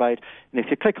marriage debate. And if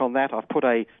you click on that, I've put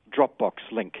a Dropbox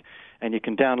link, and you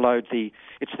can download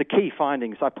it's the key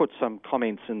findings. I put some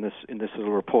comments in this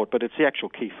little report, but it's the actual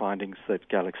key findings that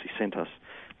Galaxy sent us.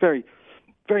 Very,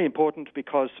 very important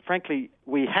because, frankly,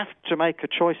 we have to make a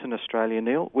choice in Australia,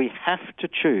 Neil. We have to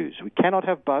choose. We cannot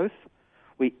have both.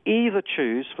 We either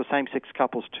choose for same-sex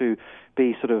couples to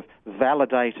be sort of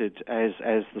validated as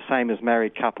the same as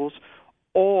married couples,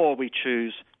 or we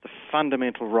choose the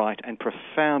fundamental right and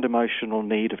profound emotional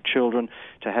need of children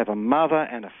to have a mother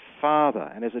and a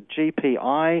father. And as a GP,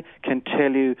 I can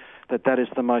tell you that is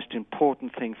the most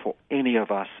important thing for any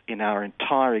of us in our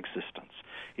entire existence,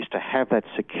 is to have that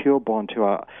secure bond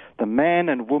to the man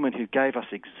and woman who gave us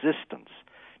existence,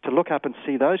 to look up and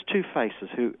see those two faces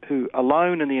who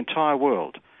alone in the entire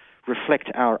world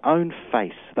reflect our own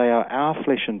face. They are our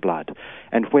flesh and blood.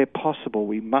 And where possible,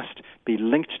 we must be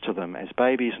linked to them as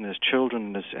babies and as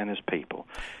children and as people.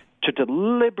 To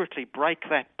deliberately break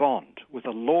that bond with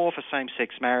a law for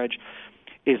same-sex marriage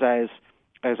is as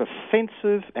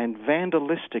offensive and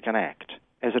vandalistic an act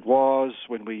as it was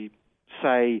when we,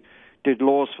 say, did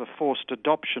laws for forced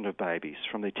adoption of babies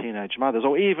from their teenage mothers,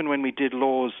 or even when we did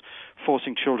laws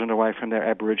forcing children away from their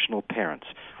Aboriginal parents.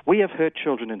 We have hurt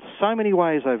children in so many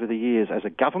ways over the years as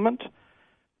a government.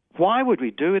 Why would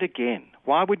we do it again?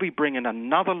 Why would we bring in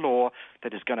another law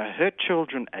that is going to hurt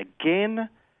children again,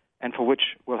 and for which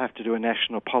we'll have to do a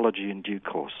national apology in due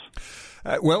course?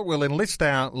 Well, we'll enlist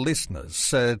our listeners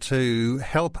to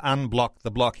help unblock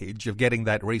the blockage of getting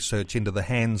that research into the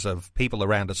hands of people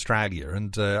around Australia.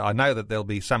 And I know that there'll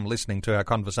be some listening to our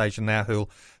conversation now who'll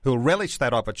relish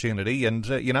that opportunity. And,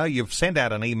 you've sent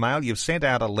out an email, you've sent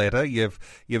out a letter, you've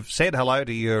said hello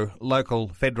to your local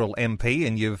federal MP,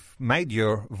 and you've made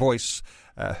your voice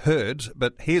heard,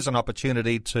 but here's an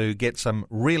opportunity to get some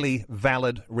really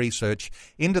valid research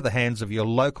into the hands of your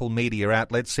local media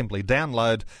outlets. Simply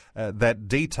download that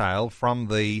detail from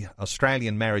the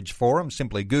Australian Marriage Forum.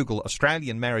 Simply Google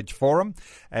Australian Marriage Forum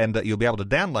and you'll be able to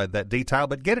download that detail,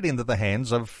 but get it into the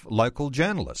hands of local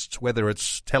journalists, whether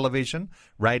it's television,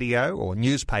 radio or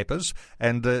newspapers,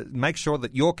 and make sure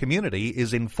that your community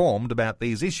is informed about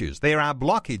these issues. There are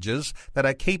blockages that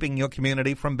are keeping your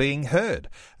community from being heard.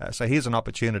 So here's an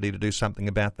opportunity to do something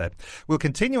about that. We'll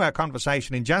continue our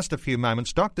conversation in just a few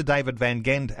moments. Dr. David Van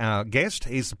Ghent, our guest,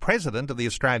 is the president of the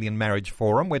Australian Marriage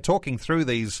Forum. We're talking through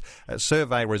these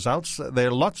survey results. There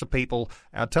are lots of people.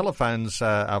 Our telephones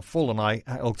are full, and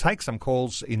I'll take some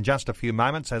calls in just a few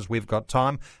moments as we've got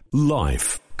time.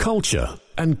 Life, culture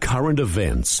and current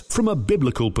events from a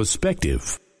biblical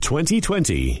perspective.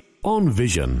 2020 on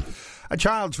Vision. A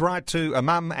child's right to a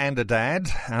mum and a dad.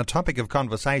 Our topic of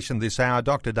conversation this hour,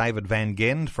 Dr. David Van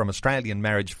Ghent from Australian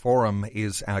Marriage Forum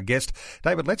is our guest.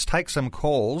 David, let's take some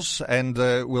calls, and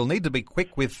we'll need to be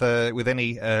quick with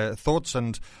any thoughts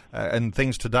and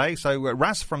things today. So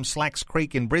Russ from Slacks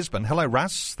Creek in Brisbane. Hello,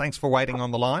 Russ. Thanks for waiting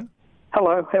on the line.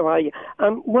 Hello, how are you?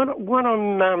 What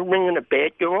I'm ringing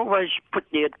about, you always put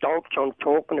the adults on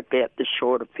talking about this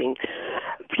sort of thing.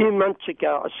 A few months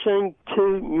ago, I seen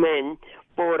two men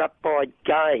brought up by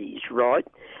gays, right?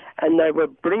 And they were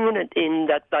bringing it in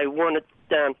that they wanted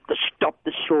to stop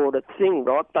this sort of thing,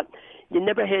 right? But you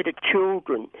never heard of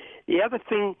children. The other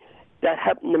thing that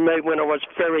happened to me when I was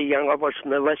very young, I was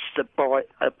molested by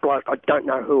a bloke, I don't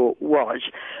know who it was,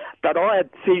 but I had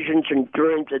visions and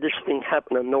dreams of this thing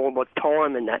happening all the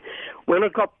time and that. When I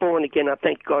got born again, I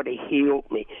thank God he healed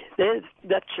me.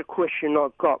 That's the question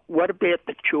I've got. What about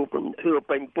the children who have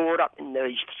been brought up in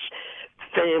these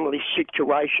family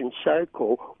situations,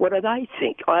 so-called? What do they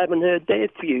think? I haven't heard their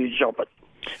views of it.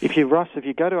 If you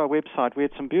go to our website, we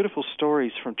had some beautiful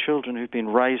stories from children who've been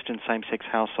raised in same-sex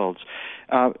households.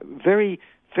 Very,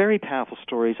 very powerful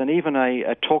stories, and even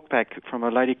a talkback from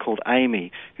a lady called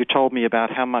Amy, who told me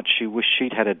about how much she wished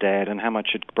she'd had a dad and how much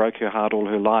it broke her heart all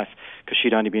her life because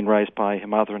she'd only been raised by her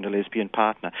mother and a lesbian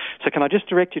partner. So can I just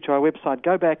direct you to our website?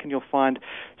 Go back and you'll find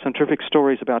some terrific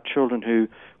stories about children who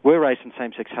were raised in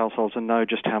same-sex households and know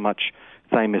just how much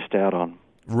they missed out on.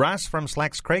 Russ from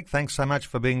Slacks Creek, thanks so much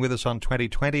for being with us on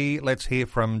 2020. Let's hear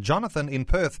from Jonathan in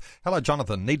Perth. Hello,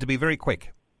 Jonathan. Need to be very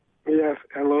quick. Yes,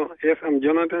 hello. Yes, I'm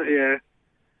Jonathan here.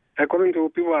 According to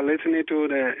people are listening to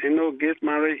gay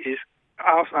marriage is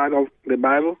outside of the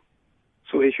Bible,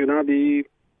 so it should not be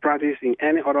practiced in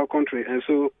any other country. And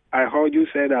so I heard you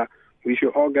say that we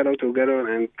should all gather together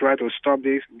and try to stop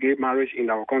this gay marriage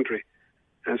in our country.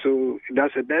 And so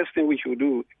that's the best thing we should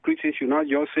do. Christians should not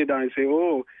just sit down and say,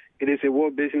 oh, it is a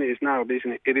world business, it's not our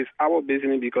business. It is our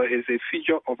business because it's a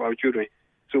feature of our children.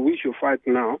 So we should fight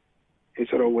now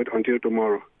instead of wait until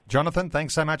tomorrow. Jonathan,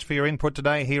 thanks so much for your input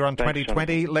today here on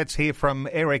 2020. Jonathan. Let's hear from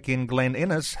Eric in Glen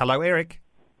Innes. Hello, Eric.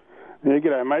 Yeah,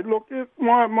 g'day, mate. Look,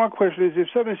 my question is, if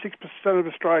 76% of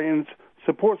Australians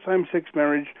support same-sex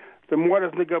marriage, then why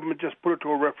doesn't the government just put it to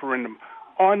a referendum?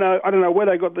 I don't know where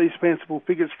they got these fanciful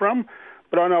figures from,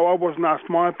 but I know I wasn't asked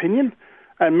my opinion.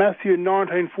 And Matthew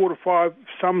 19:4-5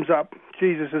 sums up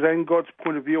Jesus' and God's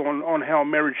point of view on how a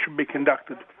marriage should be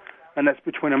conducted, and that's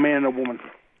between a man and a woman.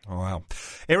 Oh, wow.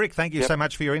 Eric, thank you so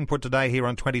much for your input today here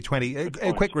on 2020.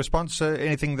 A quick response,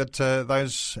 anything that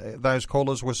those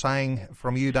callers were saying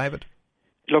from you, David?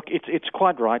 Look, it's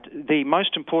quite right. The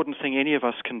most important thing any of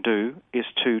us can do is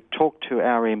to talk to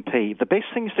our MP. The best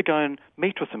thing is to go and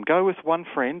meet with them. Go with one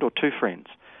friend or two friends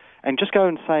and just go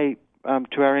and say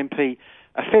to our MP,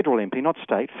 a federal MP, not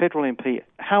state, federal MP,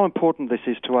 how important this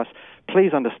is to us.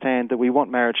 Please understand that we want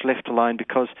marriage left alone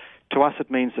because to us it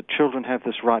means that children have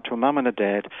this right to a mum and a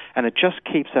dad, and it just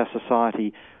keeps our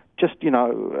society just,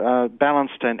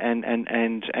 balanced,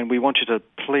 and we want you to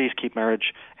please keep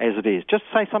marriage as it is. Just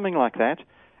say something like that,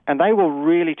 and they will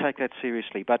really take that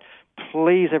seriously. But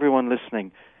please, everyone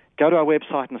listening, go to our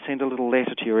website and send a little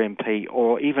letter to your MP,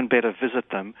 or even better, visit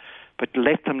them. But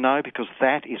let them know, because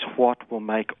that is what will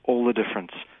make all the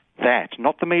difference. That,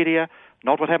 not the media,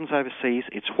 not what happens overseas,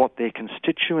 it's what their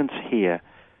constituents hear.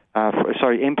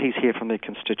 MPs hear from their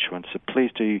constituents. So please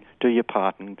do your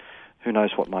part, and who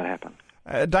knows what might happen.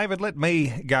 David, let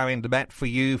me go into bat for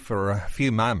you for a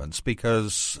few moments,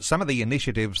 because some of the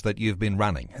initiatives that you've been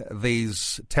running,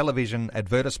 these television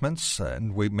advertisements,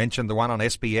 and we mentioned the one on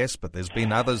SBS, but there's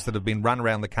been others that have been run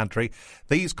around the country.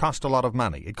 These cost a lot of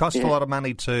money. It costs a lot of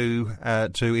money to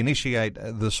initiate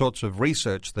the sorts of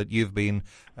research that you've been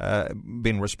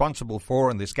responsible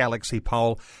for in this Galaxy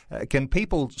poll. Can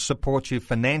people support you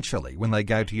financially when they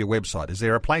go to your website? Is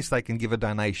there a place they can give a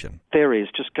donation? There is.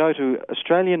 Just go to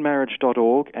AustralianMarriage.org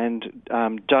and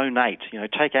donate.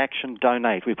 Take action,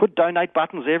 donate. We put donate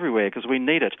buttons everywhere because we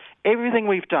need it. Everything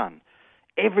we've done,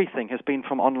 everything has been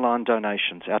from online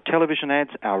donations. Our television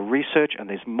ads, our research, and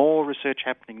there's more research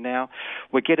happening now.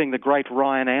 We're getting the great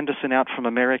Ryan Anderson out from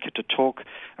America to talk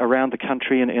around the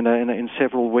country in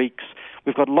several weeks.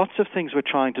 We've got lots of things we're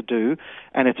trying to do,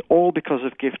 and it's all because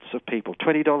of gifts of people.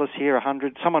 $20 here,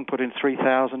 $100. Someone put in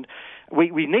 $3,000.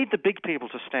 We need the big people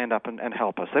to stand up and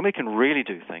help us. Then we can really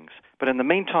do things. But in the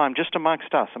meantime, just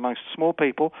amongst us, amongst small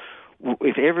people,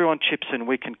 if everyone chips in,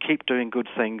 we can keep doing good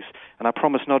things. And I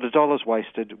promise not a dollar's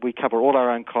wasted. We cover all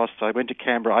our own costs. I went to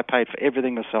Canberra. I paid for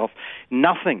everything myself.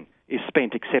 Nothing is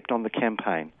spent except on the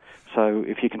campaign. So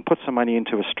if you can put some money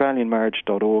into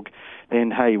AustralianMarriage.org,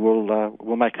 then, hey,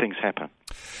 we'll make things happen.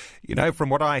 From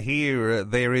what I hear,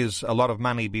 there is a lot of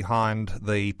money behind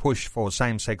the push for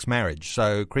same-sex marriage.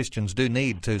 So Christians do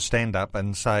need to stand up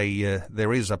and say,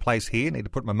 there is a place here, I need to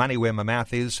put my money where my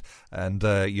mouth is. And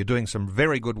you're doing some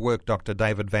very good work, Dr.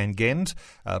 David Van Ghent,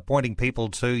 pointing people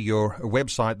to your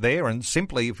website there. And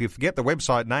simply, if you forget the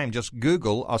website name, just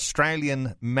Google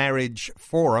Australian Marriage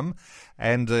Forum,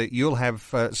 and you'll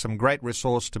have some great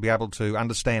resource to be able to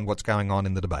understand what's going on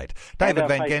in the debate. David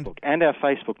Van Ghent. And our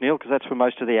Facebook, Neil, because that's where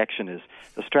most of the action is.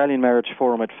 Australian Marriage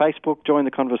Forum at Facebook. Join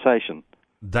the conversation.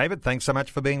 David, thanks so much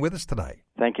for being with us today.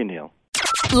 Thank you, Neil.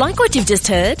 Like what you've just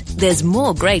heard? There's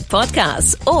more great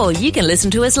podcasts, or you can listen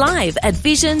to us live at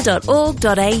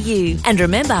vision.org.au. And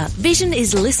remember, Vision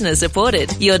is listener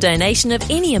supported. Your donation of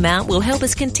any amount will help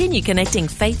us continue connecting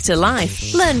faith to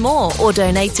life. Learn more or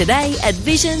donate today at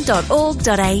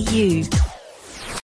vision.org.au.